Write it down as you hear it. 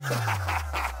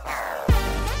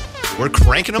We're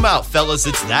cranking them out, fellas.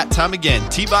 It's that time again.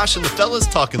 T-Bosh and the fellas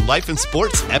talking life and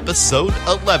sports, episode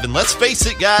 11. Let's face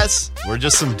it, guys. We're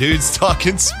just some dudes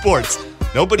talking sports.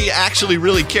 Nobody actually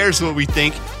really cares what we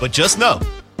think, but just know,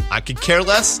 I could care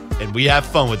less, and we have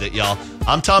fun with it, y'all.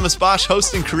 I'm Thomas Bosh,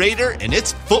 host and creator, and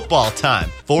it's football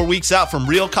time. 4 weeks out from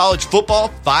real college football,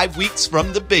 5 weeks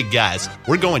from the big guys.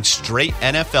 We're going straight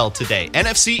NFL today.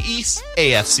 NFC East,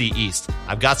 AFC East.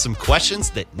 I've got some questions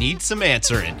that need some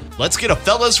answering. Let's get a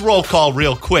fella's roll call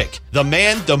real quick. The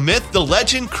man, the myth, the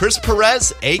legend, Chris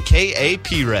Perez, a.k.a.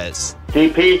 Perez.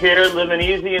 DP here, living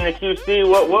easy in the QC,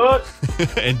 what?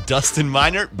 And Dustin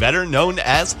Minor, better known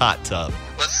as Hot Tub.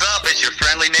 What's up? It's your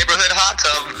friendly neighborhood hot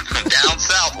tub down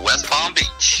south, West Palm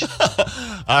Beach.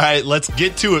 All right, let's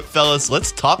get to it, fellas.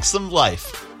 Let's talk some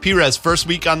life. Perez, first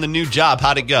week on the new job.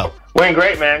 How'd it go? Went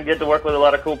great, man. Get to work with a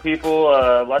lot of cool people,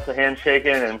 lots of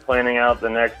handshaking and planning out the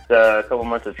next couple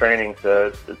months of training,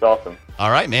 so it's awesome. All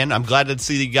right, man. I'm glad to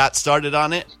see you got started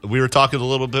on it. We were talking a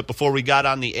little bit before we got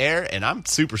on the air, and I'm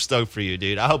super stoked for you,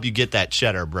 dude. I hope you get that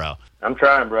cheddar, bro. I'm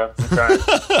trying, bro. I'm trying.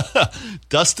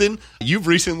 Dustin, you've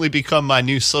recently become my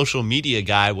new social media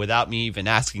guy without me even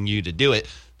asking you to do it.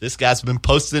 This guy's been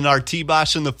posting our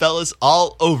T-Bosh and the fellas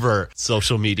all over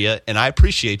social media, and I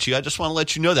appreciate you. I just want to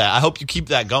let you know that. I hope you keep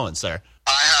that going, sir.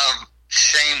 I have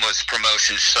shameless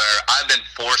promotion, sir. I've been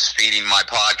force-feeding my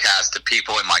podcast to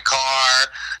people in my car,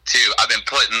 I've been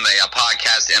putting the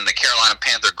podcast in the Carolina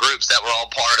Panther groups that we're all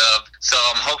part of. So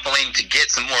I'm hoping to get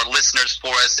some more listeners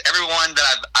for us. Everyone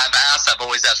that I've asked, I've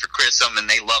always asked for criticism, and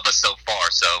they love us so far.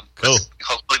 So cool.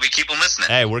 Hopefully we keep them listening.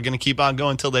 Hey, we're going to keep on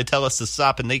going until they tell us to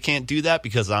stop, and they can't do that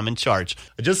because I'm in charge.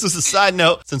 Just as a side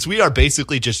note, since we are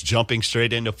basically just jumping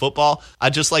straight into football,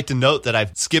 I'd just like to note that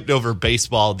I've skipped over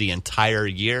baseball the entire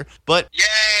year. But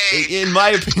yay! In my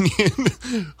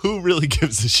opinion, who really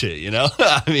gives a shit, you know?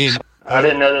 I mean... I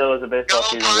didn't know there was a baseball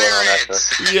season going on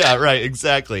after. Yeah, right,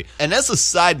 exactly. And as a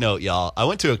side note, y'all, I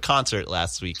went to a concert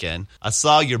last weekend. I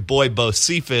saw your boy Bo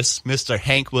Cephas, Mr.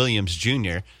 Hank Williams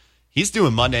Jr. He's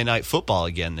doing Monday Night Football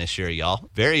again this year, y'all.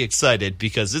 Very excited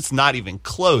because it's not even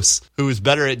close who is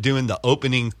better at doing the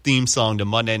opening theme song to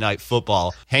Monday Night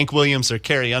Football, Hank Williams or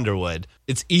Carrie Underwood.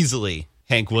 It's easily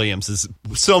Hank Williams is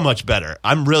so much better.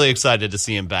 I'm really excited to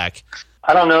see him back.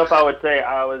 I don't know if I would say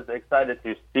I was excited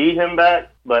to see him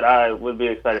back, but I would be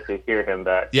excited to hear him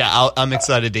back. Yeah, I'm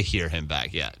excited to hear him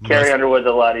back, yeah. Carrie Underwood's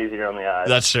a lot easier on the eyes.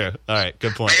 That's true. All right,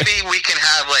 good point. Maybe we can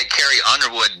have, Carrie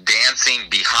Underwood dancing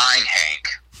behind Hank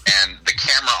and the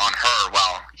camera on her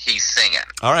while he's singing.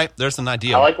 All right, there's an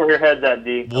idea. I like where your head's at,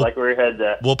 D. I like where your head's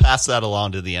at. We'll pass that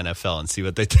along to the NFL and see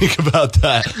what they think about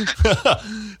that.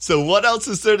 So what else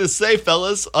is there to say,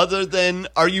 fellas, other than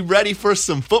are you ready for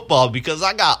some football? Because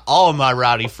I got all my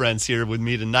rowdy friends here with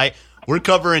me tonight. We're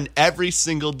covering every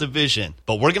single division,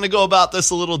 but we're going to go about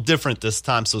this a little different this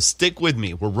time, so stick with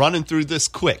me. We're running through this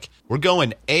quick. We're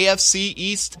going AFC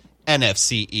East,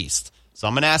 NFC East. So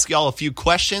I'm going to ask y'all a few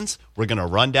questions. We're going to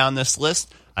run down this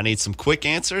list. I need some quick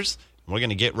answers, and we're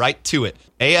going to get right to it.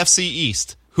 AFC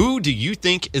East, who do you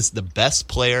think is the best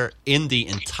player in the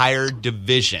entire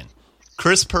division?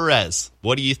 Chris Perez,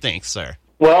 what do you think, sir?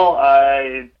 Well,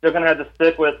 I'm still going to have to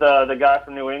stick with the guy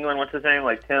from New England. What's his name?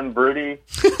 Tim Broody?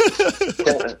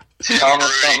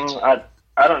 Thomas something.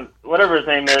 I don't, whatever his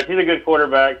name is. He's a good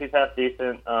quarterback. He's half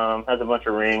decent. Has a bunch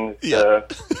of rings. Yeah.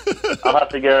 I'll have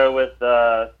to go with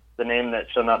the name that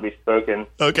shall not be spoken.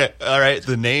 Okay, all right.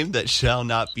 The name that shall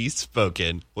not be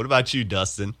spoken. What about you,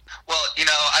 Dustin? Well,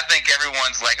 I think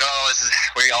everyone's like, oh, this is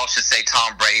where y'all should say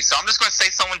Tom Brady. So I'm just going to say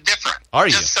someone different. Are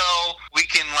you? Just so we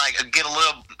can get a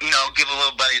little, give a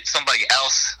little bit somebody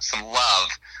else some love.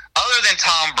 Other than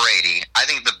Tom Brady, I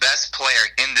think the best player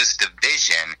in this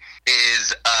division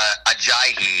is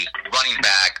Ajayi, running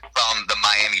back from the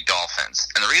Miami Dolphins.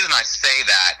 And the reason I say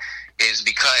that is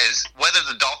because whether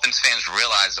the Dolphins fans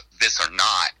realize this or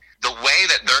not, the way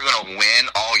that they're going to win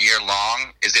all year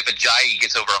long is if Ajayi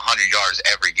gets over 100 yards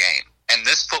every game. And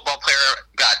this football player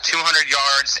got 200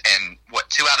 yards in,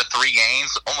 2 out of 3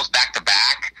 games, almost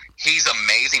back-to-back. He's an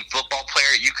amazing football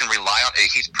player. You can rely on.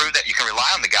 He's proved that you can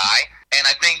rely on the guy. And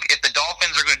I think if the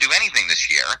Dolphins are going to do anything this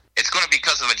year, it's going to be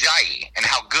because of Ajayi and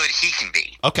how good he can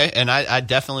be. Okay, and I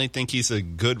definitely think he's a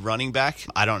good running back.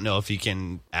 I don't know if he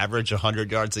can average 100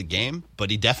 yards a game,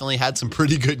 but he definitely had some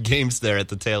pretty good games there at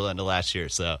the tail end of last year.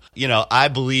 So, I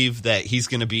believe that he's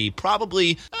going to be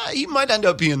probably, he might end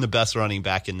up being the best running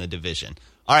back in the division.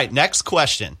 All right, next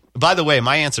question. By the way,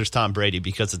 my answer is Tom Brady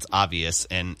because it's obvious,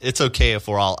 and it's okay if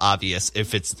we're all obvious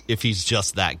if he's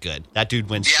just that good. That dude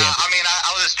wins championships. Yeah, I mean,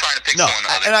 I was just trying to pick someone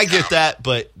other. And I get that,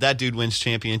 but that dude wins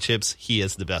championships. He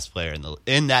is the best player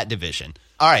in that division.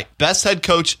 All right, best head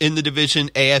coach in the division,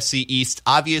 AFC East.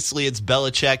 Obviously, it's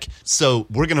Belichick, so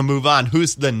we're going to move on.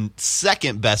 Who's the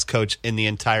second best coach in the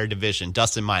entire division?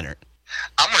 Dustin Minert.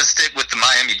 I'm going to stick with the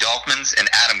Miami Dolphins and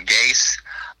Adam Gase.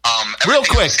 Real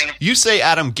quick, you say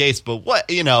Adam Gase, but what,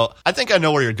 I think I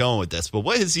know where you're going with this, but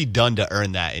what has he done to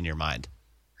earn that in your mind?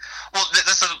 Well,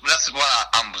 that's what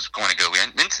I was going to go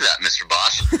into that, Mr.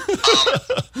 Bosch.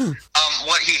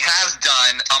 What he has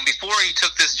done, before he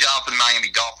took this job for the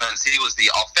Miami Dolphins, he was the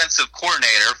offensive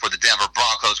coordinator for the Denver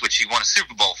Broncos, which he won a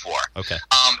Super Bowl for. Okay.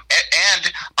 And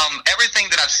everything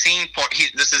that I've seen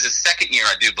this is his second year,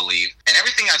 I do believe, and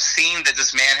everything I've seen that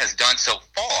this man has done so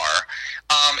far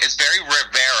is very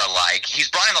Rivera-like. He's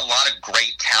brought in a lot of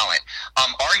great talent.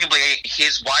 Arguably,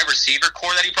 his wide receiver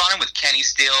core that he brought in with Kenny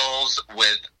Stills,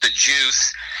 with the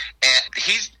Juice, and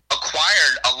he's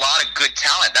acquired a lot of good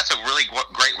talent. That's a really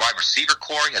great wide receiver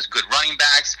core. He has good running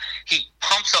backs. He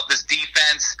pumps up this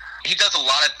defense. He does a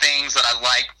lot of things that I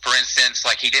like. For instance,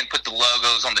 like he didn't put the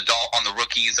logos on the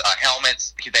rookies'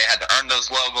 helmets. They had to earn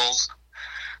those logos.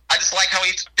 I just like how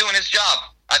he's doing his job.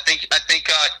 I think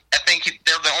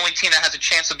they're the only team that has a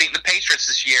chance of beating the Patriots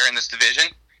this year in this division,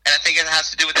 and I think it has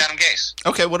to do with Adam Gase.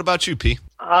 Okay, what about you, P?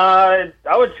 I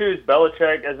would choose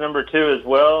Belichick as number 2 as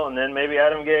well, and then maybe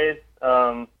Adam Gase.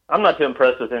 I'm not too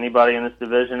impressed with anybody in this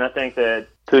division. I think that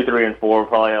 2, 3, and 4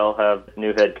 probably all have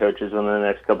new head coaches within the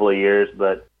next couple of years.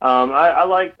 But I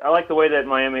like the way that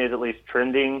Miami is at least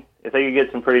trending. If they could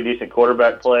get some pretty decent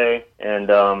quarterback play and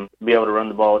be able to run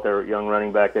the ball with their young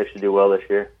running back, they should do well this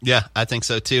year. Yeah, I think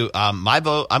so too. My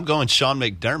vote, I'm going Sean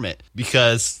McDermott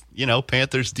because,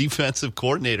 Panthers defensive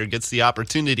coordinator gets the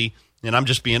opportunity, and I'm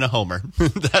just being a homer.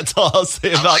 That's all I'll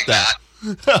say about that.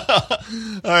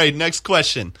 All right, next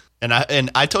question.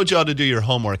 And I told you all to do your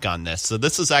homework on this. So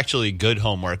this is actually good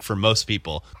homework for most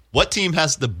people. What team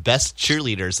has the best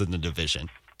cheerleaders in the division?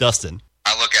 Dustin.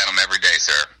 I look at them every day,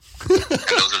 sir. And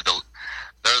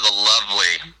they're the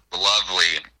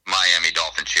lovely Miami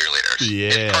Dolphin cheerleaders. Yeah.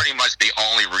 It's pretty much the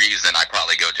only reason I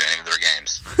probably go to any of their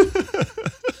games.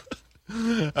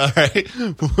 All right.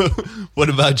 What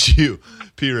about you,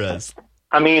 Perez?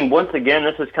 I mean, once again,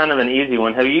 this is kind of an easy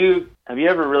one. Have you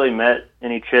ever really met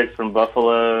any chicks from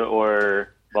Buffalo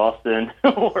or Boston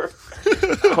or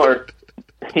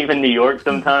even New York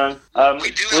sometimes?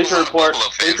 We do have a lot of Buffalo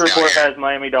fans Bleacher Report down here. has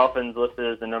Miami Dolphins listed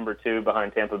as the number 2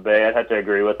 behind Tampa Bay. I'd have to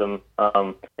agree with them.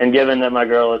 And given that my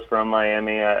girl is from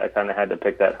Miami, I kind of had to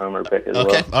pick that homer pick as well.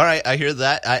 Okay, all right, I hear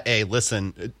that. Hey,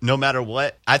 listen, no matter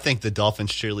what, I think the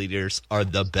Dolphins cheerleaders are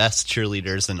the best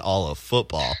cheerleaders in all of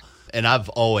football. And I've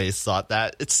always thought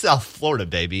that. It's South Florida,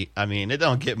 baby. I mean, it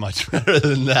don't get much better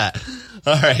than that.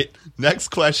 All right, next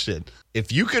question.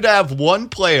 If you could have one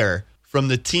player from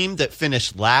the team that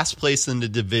finished last place in the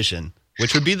division,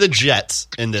 which would be the Jets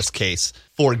in this case,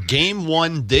 for game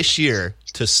 1 this year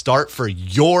to start for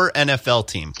your NFL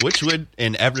team, which would,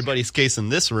 in everybody's case in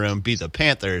this room, be the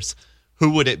Panthers,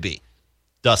 who would it be?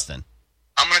 Dustin.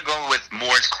 I'm going to go with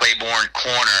Morris Claiborne,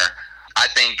 corner. I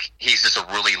think he's just a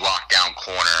really lockdown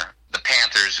corner. The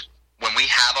Panthers, when we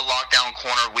have a lockdown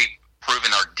corner, we've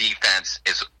proven our defense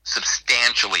is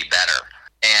substantially better.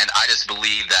 And I just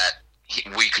believe that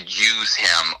we could use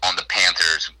him on the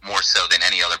Panthers more so than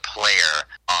any other player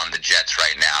on the Jets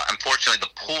right now. Unfortunately,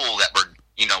 the pool that we're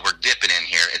dipping in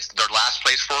here, it's their last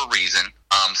place for a reason.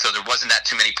 So there wasn't that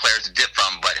too many players to dip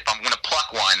from. But if I'm going to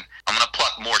pluck one, I'm going to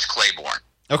pluck Morris Claiborne.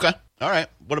 Okay. All right.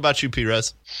 What about you,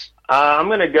 Perez? I'm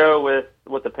going to go with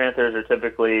what the Panthers are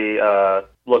typically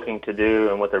looking to do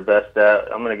and what they're best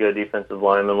at. I'm going to go defensive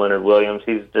lineman Leonard Williams.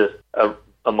 He's just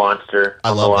a monster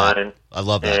on the line. I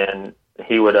love that. And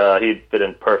he'd fit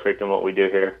in perfect in what we do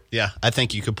here. Yeah, I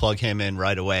think you could plug him in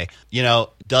right away.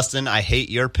 Dustin, I hate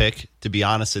your pick, to be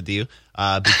honest with you,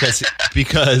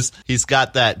 because he's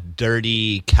got that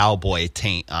dirty cowboy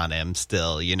taint on him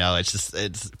still.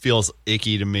 It feels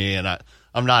icky to me, and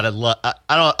I'm not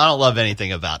I don't love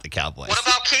anything about the Cowboys. What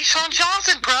about Keyshawn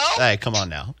Johnson, bro? Hey, come on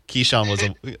now. Keyshawn was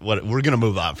we're gonna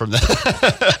move on from that.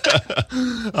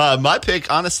 My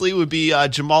pick, honestly, would be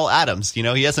Jamal Adams.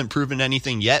 He hasn't proven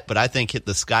anything yet, but I think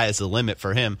the sky is the limit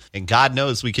for him. And God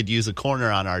knows we could use a corner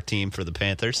on our team for the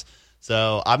Panthers.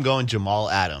 So I'm going Jamal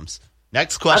Adams.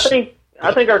 Next question.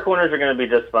 I think our corners are going to be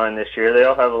just fine this year. They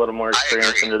all have a little more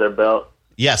experience under their belt.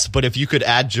 Yes, but if you could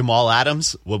add Jamal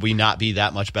Adams, would we not be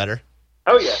that much better?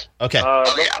 Oh yeah. Okay.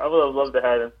 I would have loved to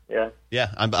have him. Yeah.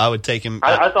 Yeah, I would take him.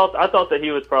 I thought that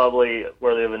he was probably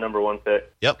worthy of a number 1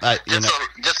 pick. Yep.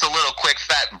 Just a little quick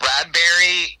fact: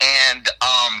 Bradbury and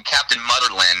Captain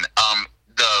Mutterland.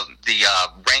 the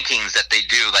rankings that they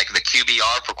do, like the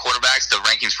QBR for quarterbacks, the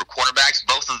rankings for quarterbacks,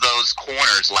 both of those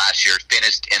corners last year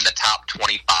finished in the top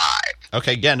 25.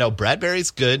 Okay, yeah, no,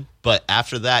 Bradbury's good, but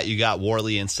after that you got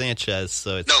Worley and Sanchez.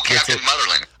 So it's Captain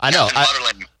Mutterland. I know.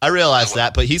 Mutterland. I realize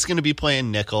that, but he's going to be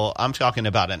playing nickel. I'm talking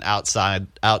about an outside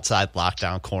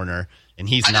lockdown corner, and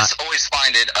he's I not. just always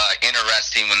find it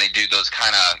interesting when they do those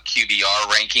kind of QBR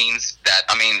rankings. That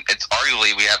it's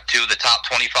arguably we have 2 of the top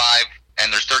 25.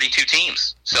 And there's 32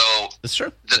 teams, so that's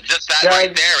true. Just that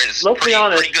right there is let's be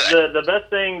honest, pretty good. The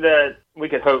best thing that we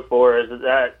could hope for is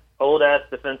that old-ass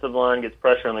defensive line gets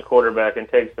pressure on the quarterback and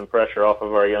takes some pressure off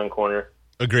of our young corner.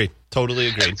 Agreed. Totally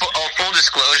agreed. And full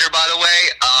disclosure, by the way,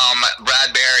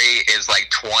 Bradbury is like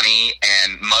 20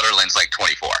 and Mutterland's like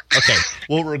 24. Okay.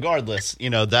 Well, regardless,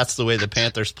 that's the way the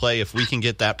Panthers play. If we can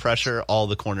get that pressure, all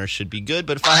the corners should be good.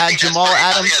 But if I had Jamal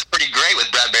Adams, I think that's pretty great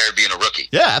with Bradbury being a rookie.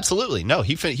 Yeah, absolutely. No,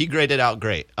 he graded out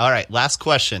great. All right, last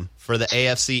question for the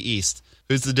AFC East.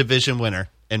 Who's the division winner,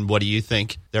 and what do you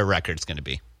think their record's going to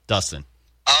be? Dustin.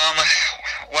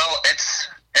 Well,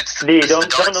 don't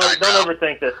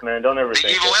overthink this, man. Don't overthink the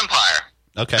evil empire.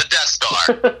 Okay. The Death Star.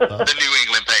 The New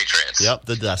England Patriots. Yep,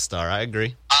 the Death Star. I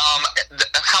agree.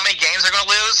 How many games they're going to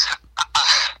lose?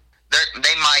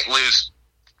 They might lose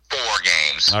 4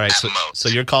 games. All right, at most. So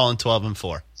you're calling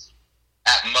 12-4.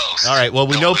 At most. All right. Well,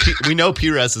 we know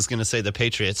Perez is going to say the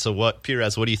Patriots. So what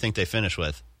do you think they finish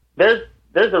with? There's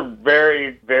a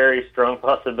very, very strong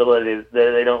possibility that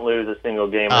they don't lose a single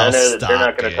game. I know that they're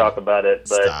not going to talk about it,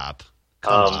 but stop.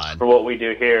 Come on. For what we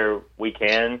do here, we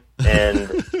can. And I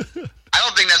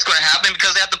don't think that's going to happen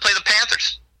because they have to play the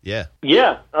Panthers. Yeah.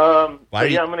 Yeah. I'm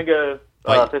going to go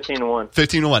 15-1.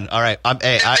 15-1. All right.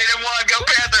 15-1. Go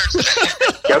Panthers.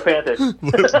 Go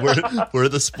Panthers. we're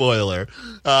the spoiler.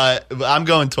 I'm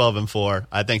going 12-4.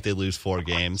 I think they lose 4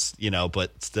 games,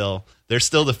 but still, they're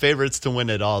still the favorites to win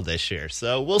it all this year.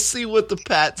 So we'll see what the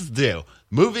Pats do.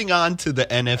 Moving on to the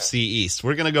NFC East.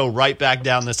 We're going to go right back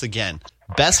down this again.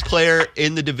 Best player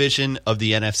in the division of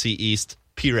the NFC East,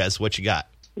 Perez, what you got?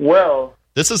 Well,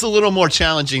 this is a little more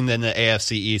challenging than the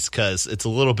AFC East because it's a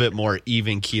little bit more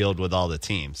even-keeled with all the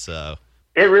teams. So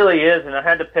it really is, and I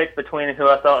had to pick between who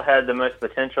I thought had the most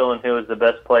potential and who was the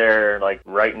best player, like,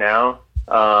 right now.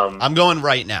 I'm going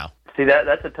right now. See,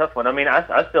 that's a tough one.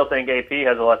 I still think AP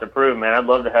has a lot to prove, man. I'd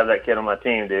love to have that kid on my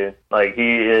team, dude. Like,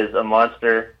 he is a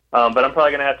monster. But I'm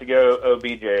probably going to have to go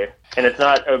OBJ. And it's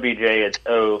not OBJ, it's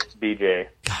OBJ.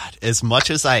 God, as much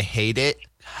as I hate it,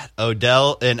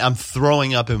 Odell, and I'm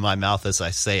throwing up in my mouth as I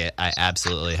say it, I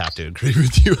absolutely have to agree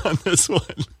with you on this one.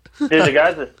 Dude, the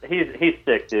guy's he's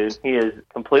sick, dude. He is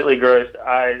completely gross.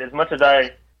 As much as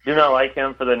I do not like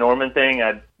him for the Norman thing,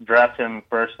 I'd draft him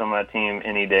first on my team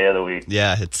any day of the week.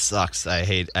 Yeah, it sucks. I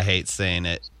hate saying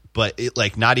it. But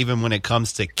not even when it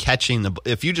comes to catching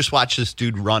if you just watch this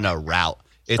dude run a route,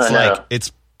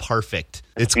 it's perfect.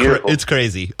 It's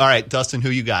crazy. All right, Dustin, who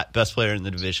you got? Best player in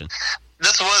the division.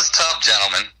 This was tough,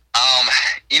 gentlemen.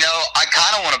 I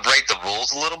kind of want to break the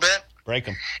rules a little bit. Break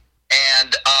them.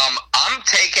 And I'm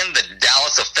taking the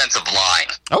Dallas offensive line.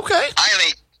 Okay.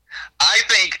 I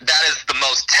think that is the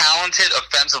most talented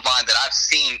offensive line that I've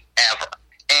seen ever.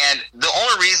 And the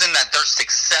only reason that they're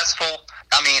successful,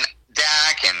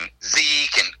 Dak and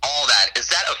Zeke and all that, is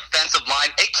that offensive line.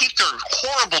 It keeps their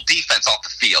horrible defense off the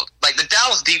field. Like, the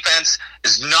Dallas defense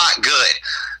is not good.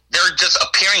 They're just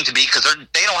appearing to be because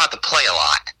they don't have to play a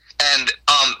lot. And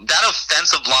that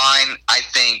offensive line, I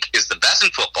think, is the best in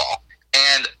football.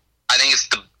 And I think it's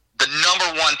the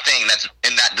number one thing that's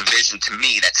in that division to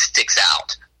me that sticks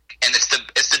out. And it's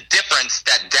the difference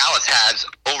that Dallas has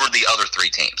over the other 3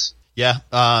 teams. Yeah,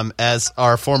 as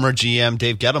our former GM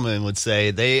Dave Gettleman would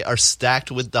say, they are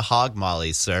stacked with the hog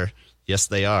mollies, sir. Yes,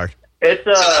 they are. It's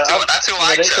that's who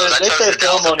I chose. They say the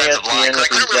Dallas film on offensive line ESPN with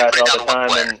these guys all the time,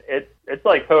 and it's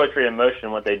like poetry in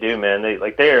motion what they do, man.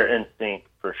 They are in sync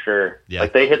for sure. Yeah.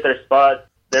 Like, they hit their spot.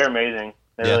 They're amazing.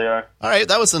 They really are. All right,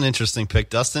 that was an interesting pick,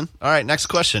 Dustin. All right, next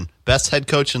question. Best head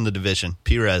coach in the division,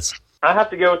 Perez. I have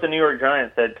to go with the New York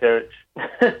Giants head coach.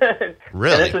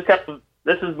 Really? And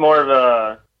this is more of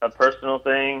a personal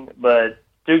thing, but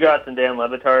Stugotz and Dan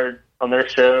Levitard on their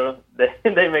show,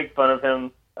 they make fun of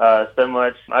him so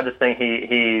much. I just think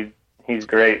he's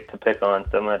great to pick on,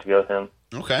 so I'm going to have to go with him.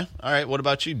 Okay. All right. What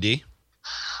about you, D?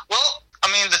 Well,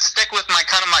 to stick with my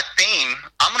theme,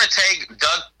 I'm going to take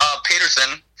Doug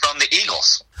Peterson from the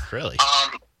Eagles. Really?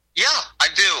 Yeah, I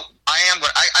do. I am.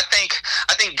 I think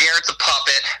Garrett's a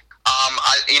puppet.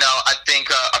 I think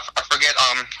I forget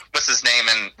what's his name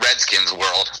in Redskins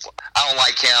world. I don't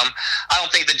like him. I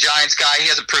don't think the Giants guy, he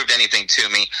hasn't proved anything to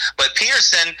me. But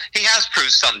Peterson, he has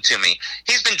proved something to me.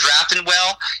 He's been drafting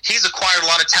well. He's acquired a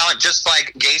lot of talent, just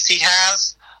like Gacy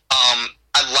has.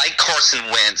 I like Carson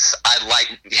Wentz. I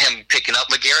like him picking up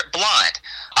LeGarrette Blount.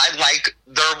 I like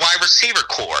their wide receiver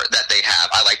core that they have.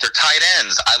 I like their tight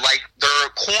ends. I like their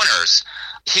corners.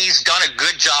 He's done a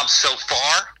good job so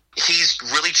far. He's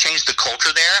really changed the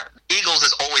culture there. Eagles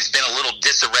has always been a little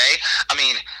disarray. I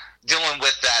mean, dealing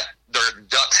with their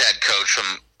Ducks head coach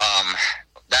from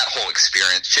that whole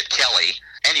experience, Chip Kelly,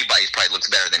 anybody probably looks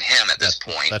better than him at this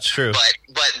point. That's true.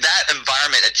 But that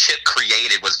environment that Chip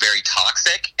created was very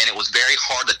toxic, and it was very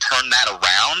hard to turn that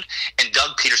around. And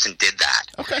Doug Peterson did that.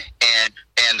 Okay. And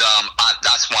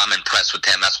that's why I'm impressed with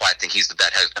him. That's why I think he's the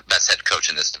best head coach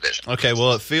in this division. Okay.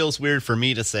 Well, it feels weird for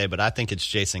me to say, but I think it's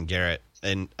Jason Garrett.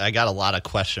 And I got a lot of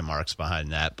question marks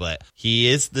behind that, but he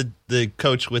is the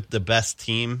coach with the best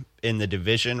team in the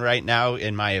division right now,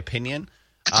 in my opinion.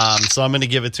 So I'm going to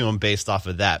give it to him based off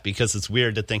of that, because it's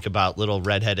weird to think about little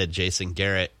redheaded Jason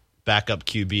Garrett, backup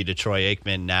QB to Troy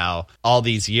Aikman, now all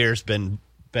these years been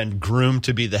groomed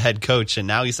to be the head coach, and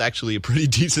now he's actually a pretty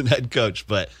decent head coach.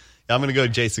 But I'm going to go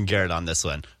Jason Garrett on this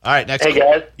one. All right, next. Hey,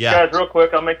 guys. Yeah. Guys, real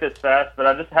quick, I'll make this fast, but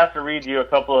I just have to read you a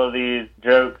couple of these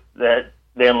jokes that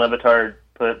Dan Le Batard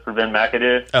put for Ben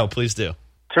McAdoo. Oh, please do.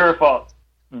 True or false?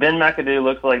 Ben McAdoo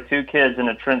looks like two kids in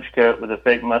a trench coat with a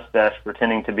fake mustache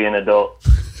pretending to be an adult.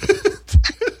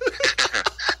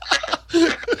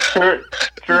 True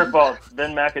or false?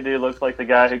 Ben McAdoo looks like the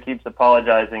guy who keeps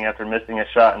apologizing after missing a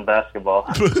shot in basketball.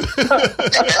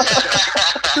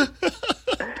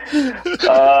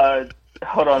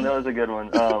 Hold on, that was a good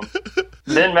one.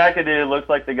 Ben McAdoo looks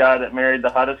like the guy that married the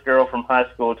hottest girl from high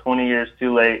school 20 years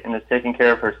too late and is taking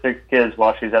care of her 6 kids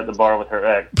while she's at the bar with her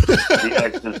ex. The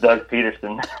ex is Doug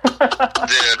Peterson. Dude,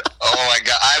 oh my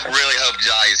God. I really hope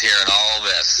Jai's hearing all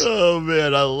this. Oh,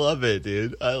 man, I love it,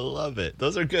 dude. I love it.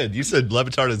 Those are good. You said Le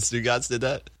Batard and Stugotz did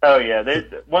that? Oh, yeah.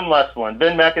 One last one.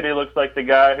 Ben McAdoo looks like the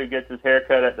guy who gets his hair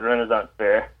cut at the Renaissance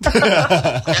Fair.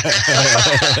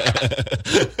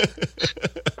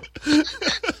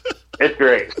 It's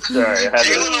great. Sorry.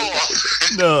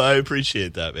 No, I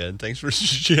appreciate that, man. Thanks for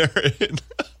sharing.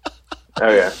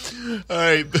 Oh, yeah. All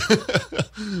right.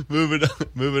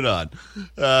 Moving on.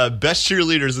 Best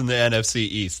cheerleaders in the NFC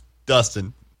East.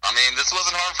 Dustin. I mean, this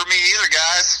wasn't hard for me either,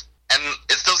 guys. And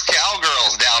it's those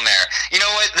cowgirls down there. You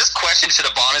know what? This question should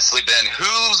have honestly been,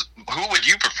 who would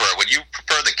you prefer? Would you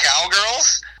prefer the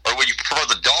cowgirls or would you prefer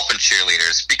the Dolphin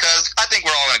cheerleaders? Because I think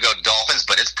we're all going to go Dolphins,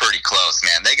 but it's pretty close,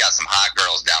 man. They got some hot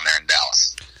girls down there in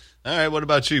Dallas. All right. What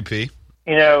about you, P?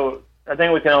 You know, I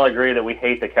think we can all agree that we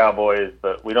hate the Cowboys,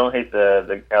 but we don't hate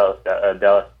the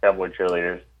Dallas Cowboy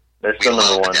cheerleaders. They're still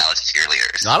number one. Dallas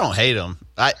cheerleaders. I don't hate them.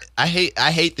 I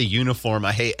hate the uniform.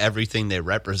 I hate everything they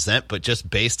represent, but just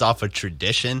based off of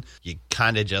tradition, you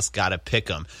kind of just got to pick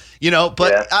them. You know,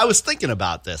 but yeah. I was thinking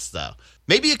about this, though.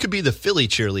 Maybe it could be the Philly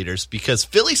cheerleaders, because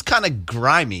Philly's kind of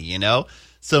grimy, you know?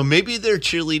 So maybe their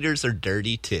cheerleaders are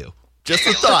dirty, too. Just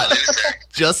a thought.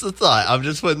 Just a thought. I'm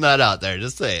just putting that out there.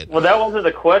 Just saying. Well, that wasn't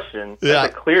the question.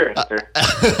 That's a clear answer.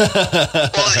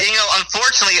 Well, you know,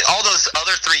 unfortunately, all those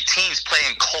other 3 teams play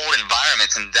in cold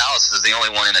environments, and Dallas is the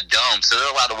only one in a dome, so they're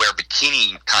allowed to wear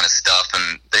bikini kind of stuff,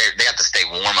 and they have to stay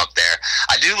warm up there.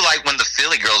 I do like when the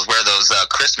Philly girls wear those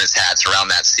Christmas hats around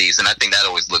that season. I think that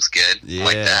always looks good. Yeah.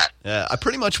 Like that. Yeah.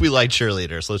 We like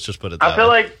cheerleaders. Let's just put it that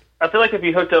way. I feel like if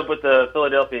you hooked up with the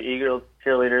Philadelphia Eagles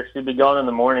cheerleader, she'd be gone in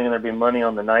the morning and there'd be money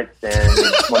on the nightstand and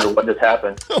you'd wonder what just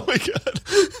happened. Oh, my God.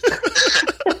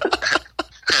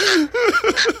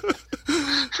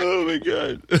 Oh, my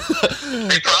God.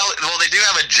 They do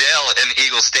have a jail in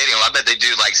Eagles Stadium. I bet they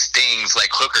do, like, stings, like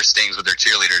hooker stings with their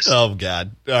cheerleaders. Oh,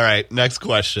 God. All right, next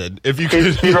question. If you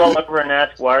could... She'd roll over and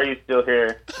ask, why are you still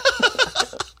here?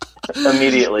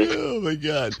 Immediately. Oh, my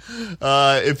God.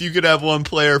 If you could have one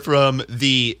player from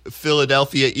the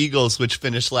Philadelphia Eagles, which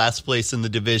finished last place in the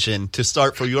division, to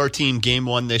start for your team game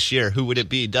 1 this year, who would it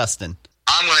be, Dustin?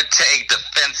 I'm going to take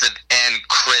defensive end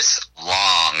Chris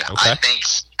Long. Okay. I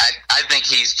think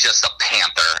he's just a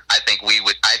Panther. I think we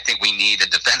need a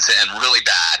defensive end really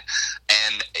bad,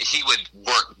 and he would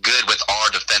work good with our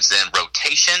defensive end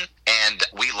rotation. And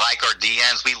we like our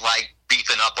DNs. We like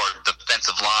beefing up our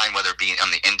defensive line, whether it be on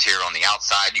the interior or on the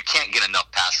outside. You can't get enough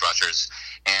pass rushers.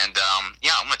 And,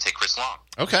 I'm going to take Chris Long.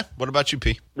 Okay. What about you,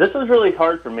 P? This is really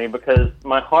hard for me because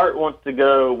my heart wants to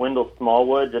go Wendell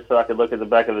Smallwood just so I could look at the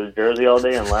back of his jersey all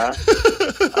day and laugh.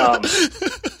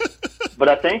 But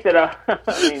I think that I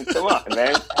mean, come on,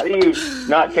 man. How do you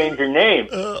not change your name?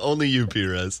 Only you,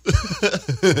 Perez.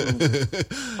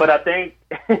 But I think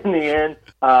in the end,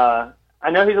 I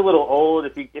know he's a little old.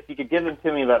 If you could give him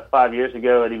to me about 5 years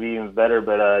ago, it'd be even better.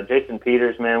 But Jason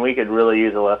Peters, man, we could really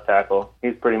use a left tackle.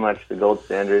 He's pretty much the gold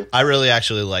standard. I really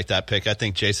actually like that pick. I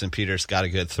think Jason Peters got a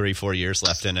good 3-4 years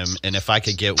left in him. And if I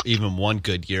could get even one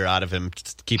good year out of him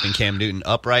keeping Cam Newton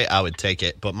upright, I would take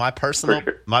it. But my personal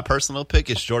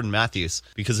pick is Jordan Matthews.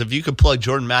 Because if you could plug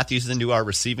Jordan Matthews into our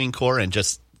receiving core and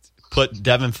just put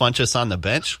Devin Funchess on the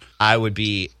bench, I would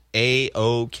be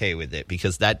A-OK with it.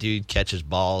 Because that dude catches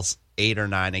balls 8 or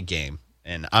 9 a game,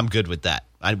 and I'm good with that.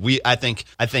 I think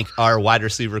our wide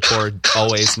receiver core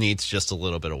always needs just a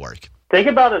little bit of work. Think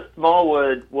about if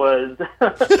Smallwood was a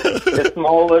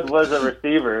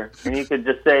receiver, and you could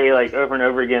just say like over and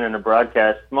over again in a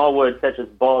broadcast, Smallwood catches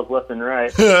balls left and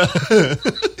right. That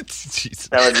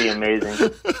would be amazing.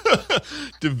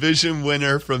 Division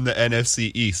winner from the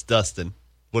NFC East, Dustin.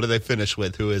 What do they finish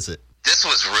with? Who is it? This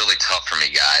was really tough for me,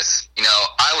 guys. You know,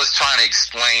 I was trying to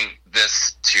explain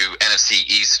this to NFC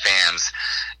East fans.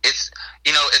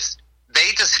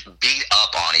 They just beat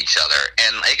up on each other,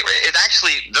 and it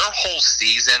actually, their whole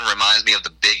season reminds me of the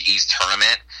Big East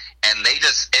tournament, and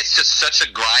it's just such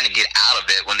a grind to get out of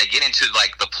it. When they get into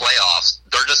like the playoffs,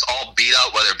 they're just all beat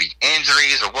up, whether it be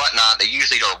injuries or whatnot. They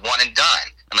usually are one and done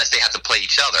unless they have to play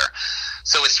each other.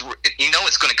 So it's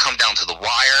going to come down to the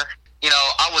wire. You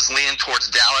know, I was leaning towards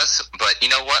Dallas, but you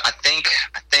know what? I think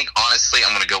honestly,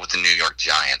 I'm going to go with the New York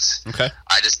Giants. Okay.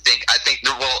 I think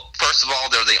first of all,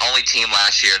 they're the only team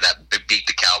last year that beat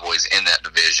the Cowboys in that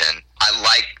division. I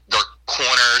like their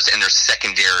corners and their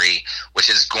secondary, which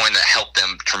is going to help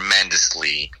them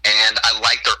tremendously. And I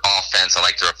like their offense. I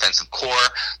like their offensive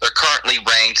core. They're currently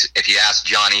ranked, if you ask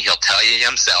Johnny, he'll tell you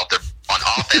himself, they're on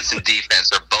offense and defense.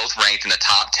 They're both ranked in the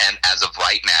top 10 as of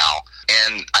right now.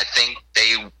 And I think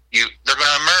they're going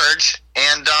to emerge,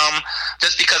 and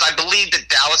just because I believe that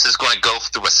Dallas is going to go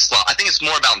through a slump. I think it's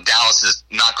more about Dallas is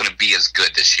not going to be as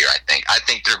good this year, I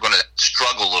think they're going to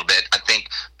struggle a little bit. I think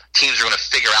teams are going to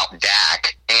figure out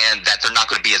Dak, and that they're not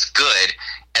going to be as good,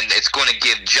 and it's going to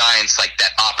give Giants like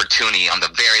that opportunity on the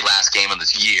very last game of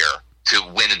this year to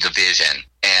win a division,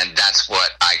 and that's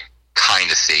what I kind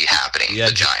of see happening. Yeah,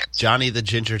 the Giants. Johnny the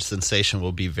Ginger Sensation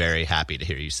will be very happy to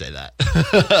hear you say that.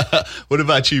 What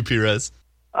about you, Perez?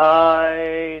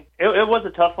 It was a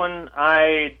tough one.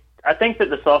 I think that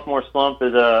the sophomore slump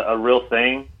is a real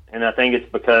thing, and I think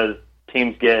it's because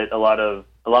teams get a lot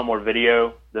more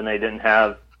video than they didn't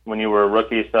have when you were a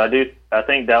rookie. So I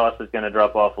think Dallas is going to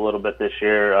drop off a little bit this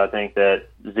year. I think that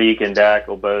Zeke and Dak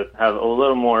will both have a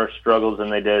little more struggles than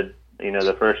they did,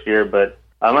 the first year. But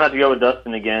I'm gonna have to go with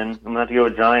Dustin again. I'm gonna have to go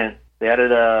with Giants. They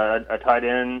added a tight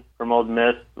end from Ole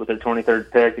Miss with their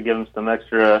 23rd pick to give them some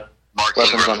extra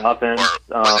weapons on offense.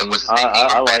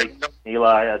 I like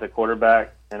Eli as a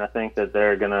quarterback, and I think that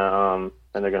they're gonna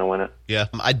win it. Yeah,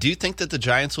 I do think that the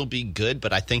Giants will be good,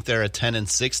 but I think they're a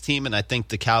 10-6 team, and I think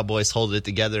the Cowboys hold it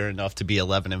together enough to be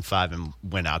 11-5 and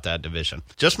win out that division.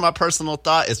 Just my personal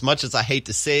thought. As much as I hate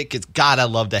to say it, because God, I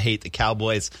love to hate the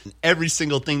Cowboys, every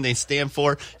single thing they stand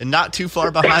for, and not too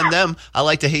far behind them, I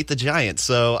like to hate the Giants.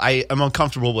 So I'm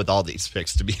uncomfortable with all these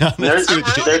picks, to be honest. There's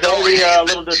already a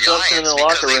little disruption in the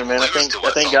locker room, man. I think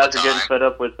guys are getting fed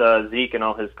up with Zeke and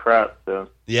all his crap. So.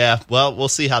 Yeah, well, we'll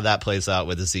see how that plays out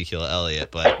with Ezekiel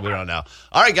Elliott, but we don't know.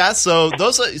 All right, guys. So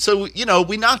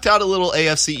we knocked out a little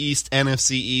AFC East,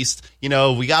 NFC East.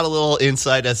 We got a little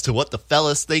insight as to what the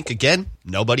fellas think. Again,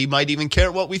 nobody might even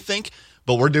care what we think,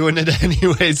 but we're doing it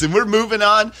anyways. And we're moving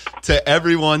on to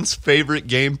everyone's favorite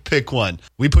game, Pick One.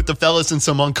 We put the fellas in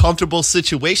some uncomfortable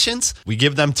situations. We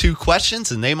give them 2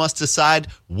 questions, and they must decide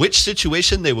which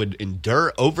situation they would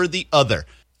endure over the other.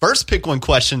 First Pick One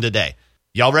question today.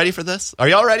 Y'all ready for this? Are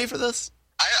y'all ready for this?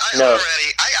 I'm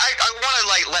ready. I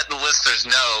want to let the listeners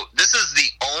know this is the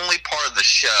only part of the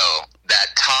show that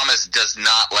Thomas does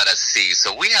not let us see.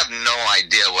 So we have no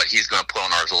idea what he's going to put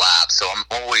on our lap. So I'm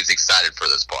always excited for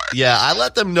this part. Yeah, I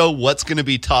let them know what's going to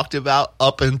be talked about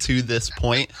up until this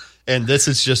point. And this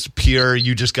is just pure,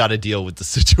 you just got to deal with the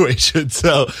situation.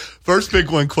 So first Pick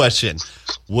One question.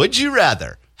 Would you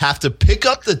rather have to pick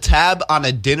up the tab on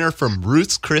a dinner from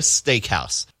Ruth's Chris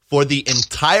Steakhouse for the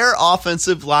entire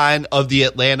offensive line of the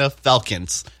Atlanta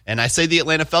Falcons? And I say the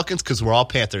Atlanta Falcons because we're all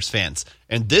Panthers fans.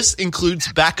 And this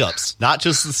includes backups, not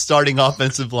just the starting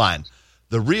offensive line.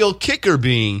 The real kicker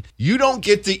being, you don't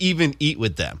get to even eat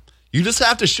with them. You just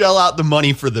have to shell out the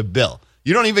money for the bill.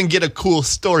 You don't even get a cool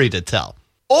story to tell.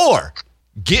 Or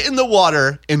get in the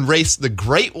water and race the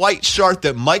great white shark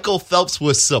that Michael Phelps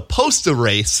was supposed to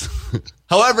race.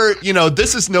 However,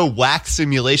 this is no wax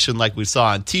simulation like we saw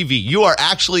on TV. You are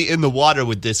actually in the water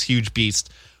with this huge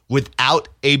beast without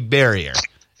a barrier.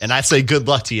 And I say good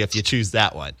luck to you if you choose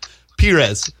that one.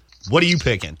 Perez, what are you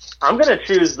picking? I'm going to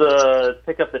choose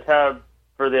pick up the tab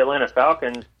for the Atlanta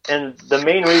Falcons. And the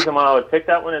main reason why I would pick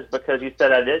that one is because you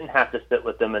said I didn't have to sit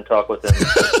with them and talk with them.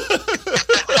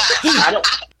 I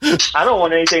don't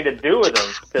want anything to do with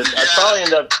them because I'd probably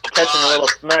end up catching a little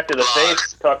smack to the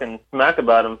face talking smack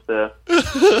about them. So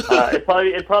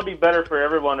it'd probably be better for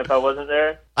everyone if I wasn't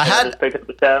there. Just pick up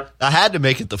the tab. I had to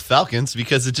make it the Falcons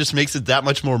because it just makes it that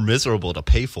much more miserable to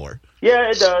pay for. Yeah,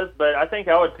 it does, but I think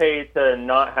I would pay to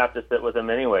not have to sit with them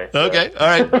anyway. So. Okay, all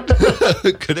right.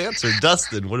 Good answer.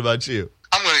 Dustin, what about you?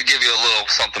 I'm going to give you a little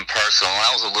something personal. When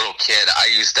I was a little kid, I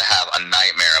used to have a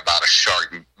nightmare about a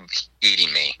shark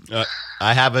eating me.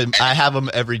 I have them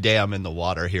every day. I'm in the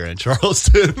water here in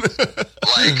Charleston.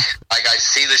 like I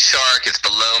see the shark, it's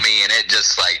below me, and it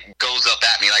just goes up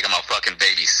at me like I'm a fucking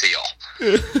baby seal.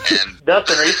 And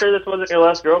Dustin, are you sure this wasn't your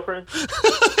last girlfriend?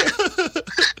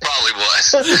 Probably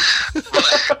was.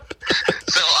 But,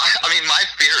 so my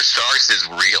fear of sharks is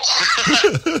real.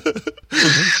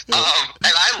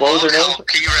 And I love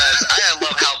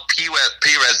how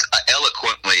Perez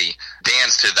eloquently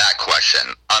danced to that question.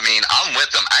 I'm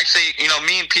with them. Actually, I'm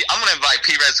going to invite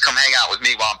Perez to come hang out with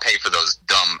me while I'm paying for those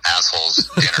dumb assholes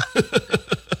dinner.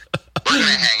 We're going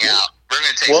to hang out. We're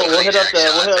going to take we'll hit up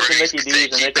the Mickey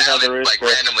D's and they can have the roost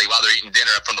randomly while they're eating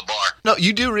dinner from the bar. No,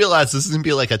 you do realize this is going to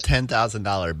be like a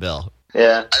 $10,000 bill.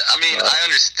 Yeah. I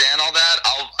understand all that.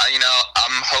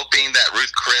 I'm hoping that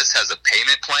Ruth Chris has a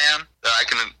payment plan that I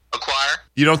can acquire.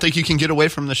 You don't think you can get away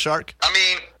from the shark?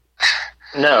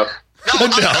 No. No.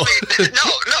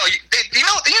 You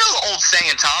know the old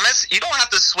saying, Thomas? You don't have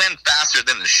to swim faster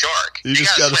than the shark. You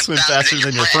just got to swim faster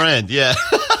than your friend. Yeah.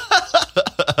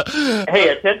 Hey,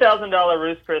 a $10,000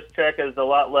 Ruth Chris check is a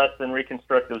lot less than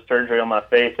reconstructive surgery on my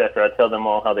face after I tell them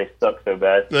all how they suck so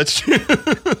bad. That's true. Not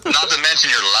to mention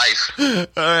your life.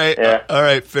 All right. Yeah. All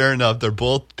right. Fair enough. They're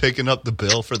both picking up the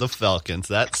bill for the Falcons.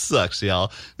 That sucks,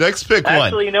 y'all. Next pick one.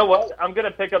 Actually, you know what? I'm going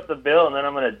to pick up the bill and then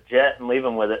I'm going to jet and leave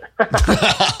them with it.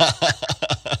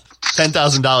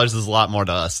 $10,000 is a lot more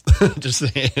to us. Just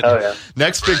saying. Oh, yeah.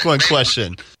 Next pick one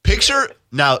question. All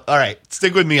right,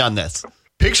 stick with me on this.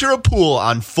 Picture a pool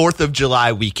on 4th of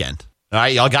July weekend. All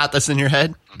right, y'all got this in your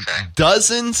head? Okay.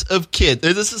 Dozens of kids.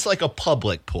 This is like a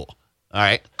public pool. All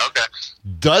right? Okay.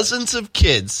 Dozens of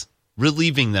kids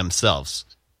relieving themselves.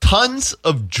 Tons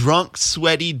of drunk,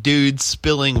 sweaty dudes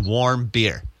spilling warm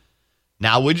beer.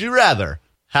 Now, would you rather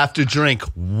have to drink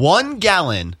 1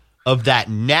 gallon of that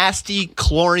nasty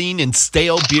chlorine and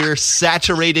stale beer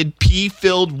saturated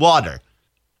pee-filled water?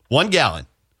 1 gallon.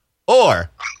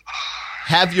 Or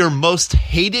have your most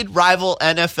hated rival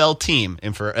NFL team,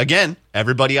 and for, again,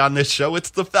 everybody on this show,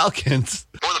 it's the Falcons.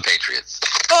 Or the Patriots.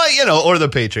 Or the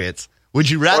Patriots. Would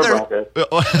you rather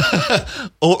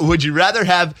or would you rather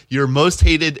have your most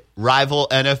hated rival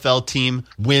NFL team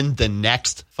win the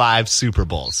next 5 Super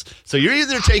Bowls? So you're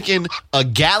either taking a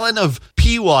gallon of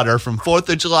pee water from 4th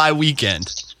of July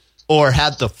weekend or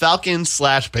have the Falcons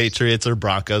 / Patriots or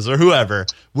Broncos or whoever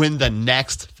win the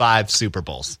next 5 Super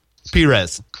Bowls.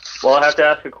 Perez. Well, I have to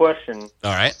ask a question.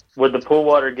 All right. Would the pool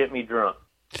water get me drunk?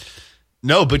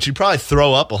 No, but you probably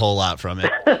throw up a whole lot from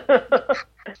it.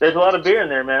 There's a lot of beer in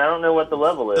there, man. I don't know what the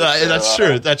level is. That's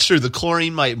true. That's true. The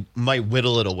chlorine might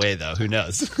whittle it away, though. Who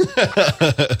knows? I'm worried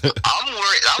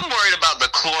about the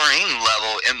chlorine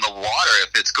level in the water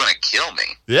if it's going to kill me.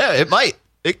 Yeah, it might.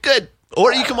 It could.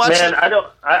 Or you can watch. Man,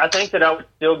 I think that I would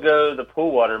still go the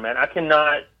pool water, man. I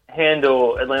cannot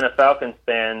handle Atlanta Falcons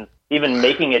fans even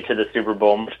making it to the Super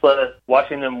Bowl, much less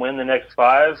watching them win the next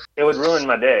 5. It would ruin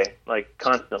my day,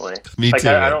 constantly. Me too.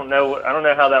 I don't know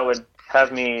how that would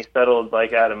have me settled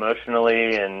out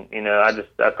emotionally, and I'd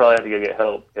probably have to go get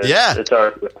help. Yeah, it's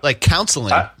hard. Like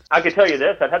counseling. I could tell you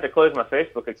this: I'd have to close my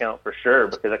Facebook account for sure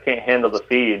because I can't handle the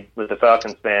feed with the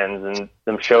Falcons fans and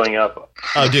them showing up.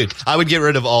 Oh, dude, I would get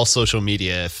rid of all social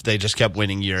media if they just kept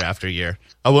winning year after year.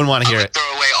 I wouldn't want to hear it.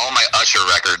 Throw away all my Usher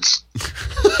records.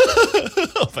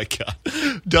 Oh my God,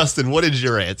 Dustin, what is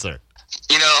your answer?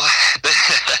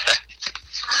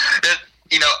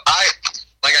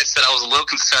 Like I said, I was a little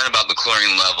concerned about the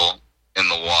chlorine level in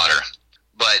the water.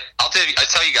 But I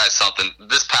tell you guys something.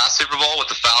 This past Super Bowl with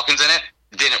the Falcons in it,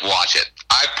 didn't watch it.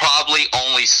 I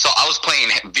was playing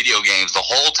video games the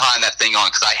whole time that thing on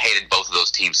because I hated both of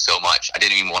those teams so much. I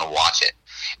didn't even want to watch it.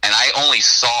 And I only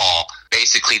saw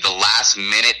basically the last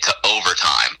minute to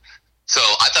overtime. So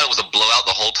I thought it was a blowout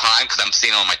the whole time because I'm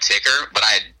seeing it on my ticker, but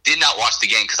I did not watch the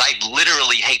game because I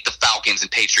literally hate the Falcons and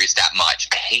Patriots that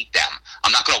much. I hate them.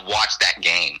 I'm not going to watch that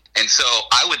game. And so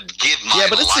I would give my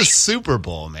Yeah, but it's life. the Super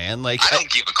Bowl, man. Like, I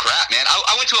don't give a crap, man.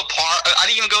 I went to a party. I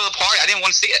didn't even go to the party. I didn't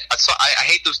want to see it. I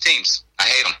hate those teams. I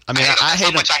hate them. I mean, I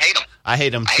hate them. Much I hate them. I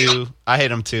hate them too. I hate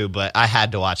them too, but I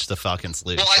had to watch the Falcons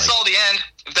lose. Well, I saw the end.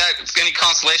 If that's any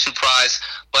consolation prize,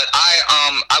 but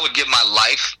I would give my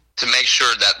life to make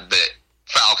sure that the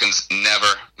Falcons never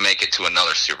make it to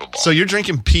another Super Bowl. So you're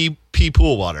drinking pea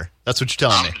pool water. That's what you're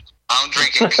telling me. I'm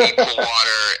drinking people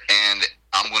water, and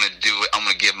I'm going to do it. I'm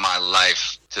going to give my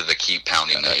life to the Keep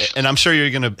Pounding Nation. And I'm sure you're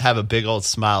going to have a big old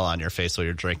smile on your face while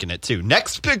you're drinking it, too.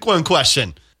 Next Pick One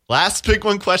question. Last Pick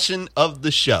One question of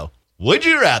the show. Would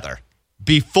you rather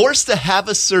be forced to have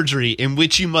a surgery in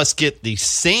which you must get the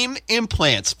same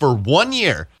implants for 1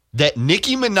 year that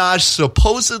Nicki Minaj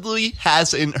supposedly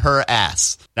has in her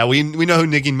ass? Now, we know who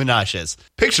Nicki Minaj is.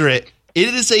 Picture it.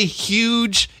 It is a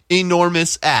huge,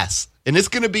 enormous ass. And it's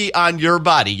going to be on your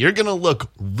body. You're going to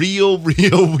look real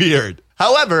weird.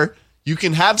 However, you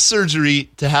can have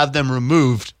surgery to have them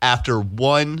removed after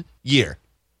 1 year.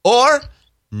 Or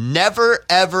never,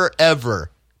 ever,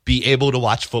 ever be able to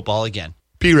watch football again.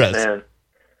 P-Rez. Man.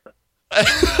 I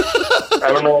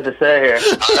don't know what to say here.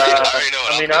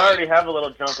 I already have a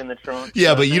little junk in the trunk.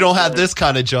 Yeah, but you don't have this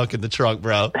kind of junk in the trunk,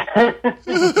 bro.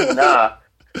 Nah.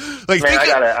 Like,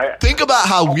 Man, think about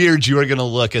how weird you are going to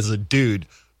look as a dude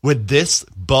with this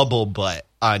bubble butt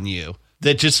on you.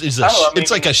 That just is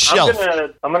it's like a shelf.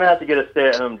 I'm gonna have to get a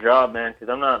stay-at-home job, man, because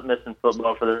I'm not missing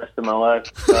football for the rest of my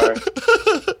life. Sorry.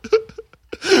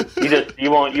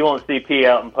 you won't see P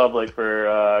out in public for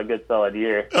a good solid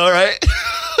year. All right.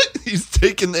 He's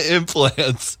taking the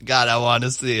implants. God, I want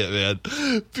to see it,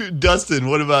 man. Dustin,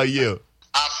 what about you?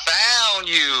 I found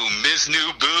you, Miss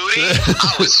New Booty.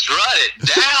 I was strutted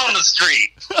down the street.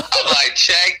 I was like,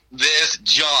 check this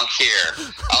junk here.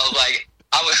 I was like,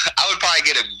 I would probably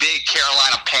get a big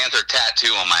Carolina Panther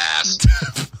tattoo on my ass.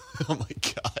 Oh my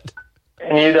God.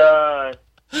 And you'd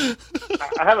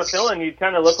I have a feeling you'd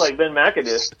kind of look like Ben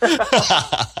McAdoo. Yeah.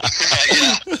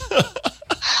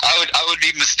 I would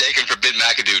be mistaken for Ben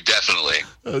McAdoo, definitely.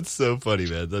 That's so funny,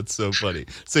 man. That's so funny.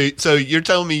 So you're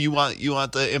telling me you want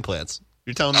the implants?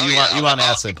 You're telling me you want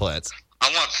ass implants? I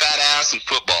want fat ass and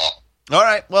football. All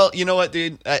right. Well, you know what,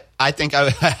 dude? I think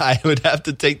I would have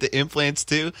to take the implants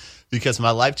too, because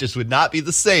my life just would not be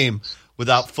the same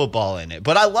without football in it.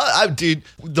 But dude,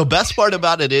 the best part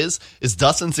about it is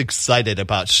Dustin's excited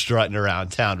about strutting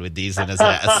around town with these in his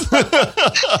ass.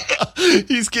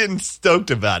 He's getting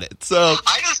stoked about it. So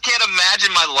I just can't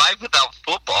imagine my life without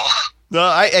football. No,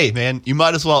 hey man, you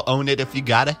might as well own it if you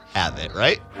gotta have it,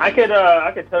 right? I could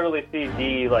totally see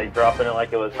D like dropping it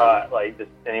like it was hot, like just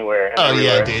anywhere. Oh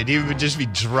everywhere. Yeah, dude, he would just be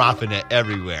dropping it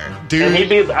everywhere, dude.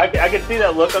 And I could see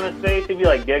that look on his face. He'd be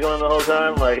like giggling the whole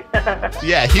time, like.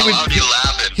 Yeah, he would. I'd be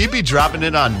laughing. He'd be dropping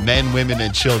it on men, women,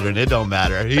 and children. It don't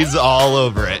matter. He's all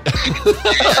over it. You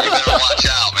better watch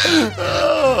out, man.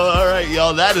 Oh, all right,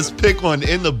 y'all. That is Pick One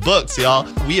in the books, y'all.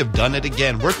 We have done it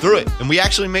again. We're through it, and we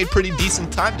actually made pretty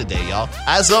decent time today, y'all.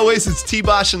 As always, it's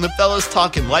T-Bosh and the fellas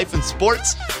talking life and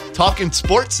sports, talking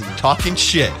sports, and talking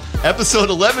shit.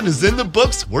 Episode 11 is in the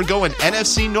books. We're going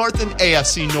NFC North and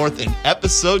AFC North in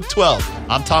episode 12.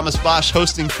 I'm Thomas Bosch,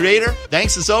 host and creator.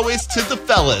 Thanks as always to the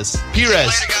fellas. P-Rez.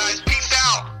 Later, guys. Peace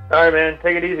out. All right, man.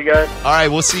 Take it easy, guys. All right,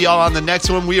 we'll see y'all on the next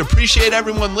one. We appreciate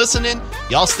everyone listening.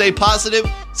 Y'all stay positive,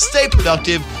 stay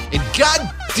productive, and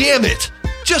God damn it,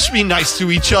 just be nice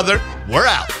to each other. We're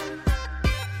out.